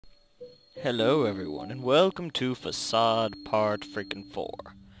Hello everyone, and welcome to Facade Part freaking 4.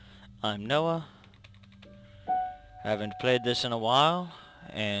 I'm Noah. I haven't played this in a while,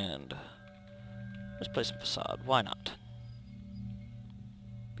 and let's play some Facade. Why not?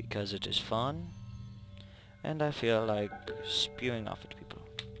 Because it is fun, and I feel like spewing off at people.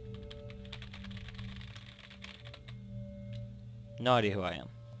 No idea who I am.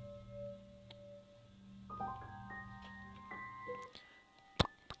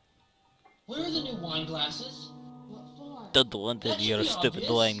 Where are the new wine glasses? What for? Don't want that your stupid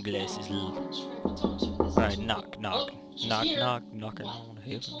wine glasses. Right, knock, knock. Knock, knock, knocking on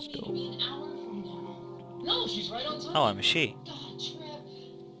heaven's door. No, she's right on time. Oh, I'm a she. God, Trip.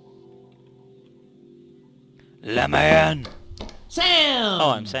 Le man! Sam! Oh,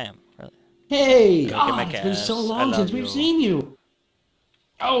 I'm Sam. Really? Hey! Go get my It's been so cast. I long love since we've you. seen you.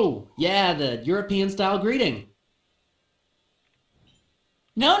 Oh, yeah, the European-style greeting.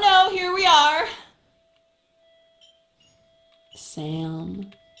 No, here we are. Sam.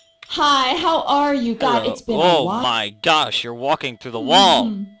 Hi, how are you? God, Hello. it's been a Oh while. my gosh, you're walking through the wall.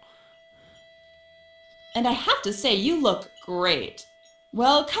 And I have to say, you look great.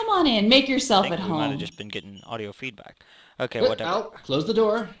 Well, come on in. Make I yourself think at we might have home. just been getting audio feedback. Okay, whatever. Out. Close the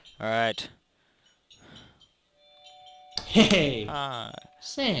door. Alright. Hey, Hi.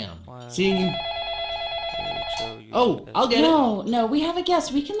 Sam. Why- Seeing you. show you Oh, this. I'll get it. No, we have a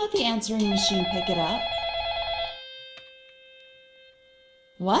guest. We can let the answering machine pick it up.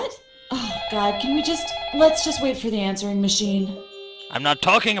 What? Oh, God, let's just wait for the answering machine. I'm not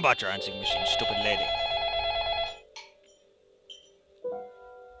talking about your answering machine, stupid lady.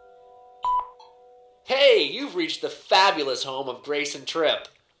 Hey, you've reached the fabulous home of Grace and Trip.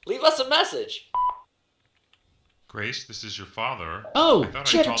 Leave us a message. Grace, this is your father. Oh, I thought I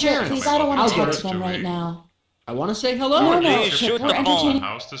Chip, told Chip, you please, something I don't about want I'll to get talk it. to them right now. I want to say hello. No, Please, Chip, shoot we're the phone. entertaining.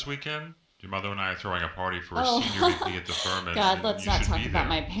 House this weekend? Your mother and I are throwing a party for a Oh. senior VP at the firm, and God, let's you not should talk be about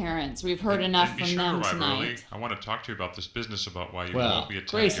there. my parents. We've heard And enough be from sure to them arrive tonight. early. I want to talk to you about this business about why you Well, won't be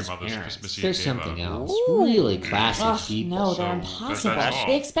attending Grace's your mother's parents. Christmas Eve There's gala. something else. Ooh. Really classy Ugh, people. no, they're So, impossible. that's all.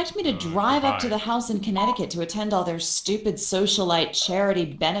 They expect me to drive up to goodbye. the house in Connecticut to attend all their stupid socialite charity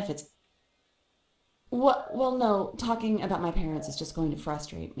benefits. What? Well, no, talking about my parents is just going to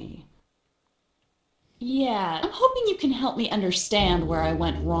frustrate me. Yeah, I'm hoping you can help me understand where I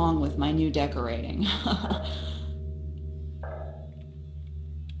went wrong with my new decorating.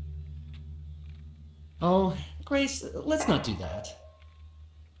 Oh, Grace, let's not do that.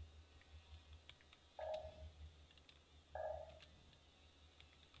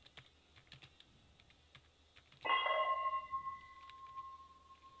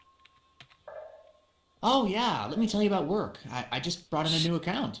 Oh, yeah, let me tell you about work. I just brought in a new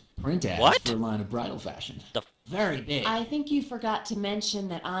account. Print ads What? for a line of bridal fashion. The- Very big. I think you forgot to mention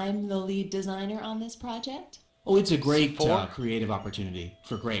that I'm the lead designer on this project. Oh, it's a great For? creative opportunity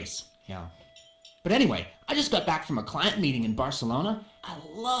for Grace. Yeah. But anyway, I just got back from a client meeting in Barcelona. I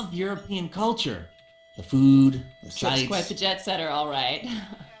love European culture. The food, the Trip's quite the sights. jet setter, all right.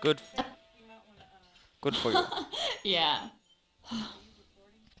 Good. Good for you. Yeah.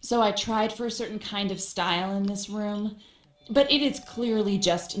 So I tried for a certain kind of style in this room, but it is clearly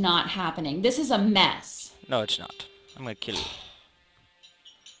just not happening. This is a mess. No, it's not. I'm gonna kill you.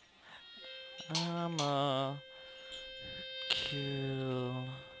 I'ma kill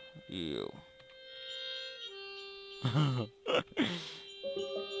you.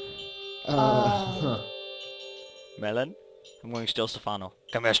 Huh. Melon? I'm going to steal Stephono.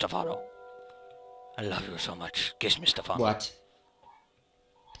 Come here, Stephono. I love you so much. Kiss me, Stephono. What?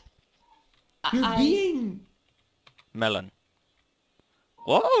 You're being... Melon.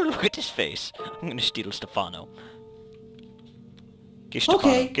 Whoa, look at his face. I'm gonna steal Stephono. Kiss Stephono.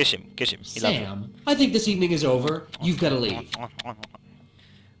 Okay. Kiss him. Kiss him. He loves you. Sam, I think this evening is over. You've got to leave.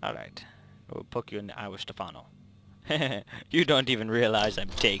 Alright. We'll poke you in the eye with Stefano. You don't even realize I'm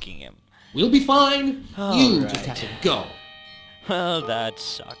taking him. We'll be fine. You Alright. just have to go. Well, that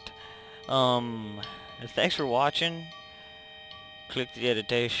sucked. Thanks for watching. Click the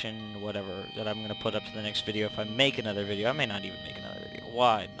editation, whatever, that I'm gonna put up to the next video. If I make another video, I may not even make another video.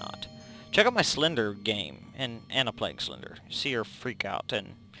 Why not? Check out my Slender game, and Anna playing Slender. See her freak out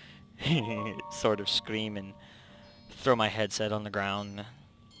and sort of scream and throw my headset on the ground.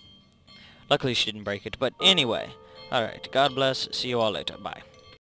 Luckily she didn't break it, but anyway. Alright, God bless. See you all later. Bye.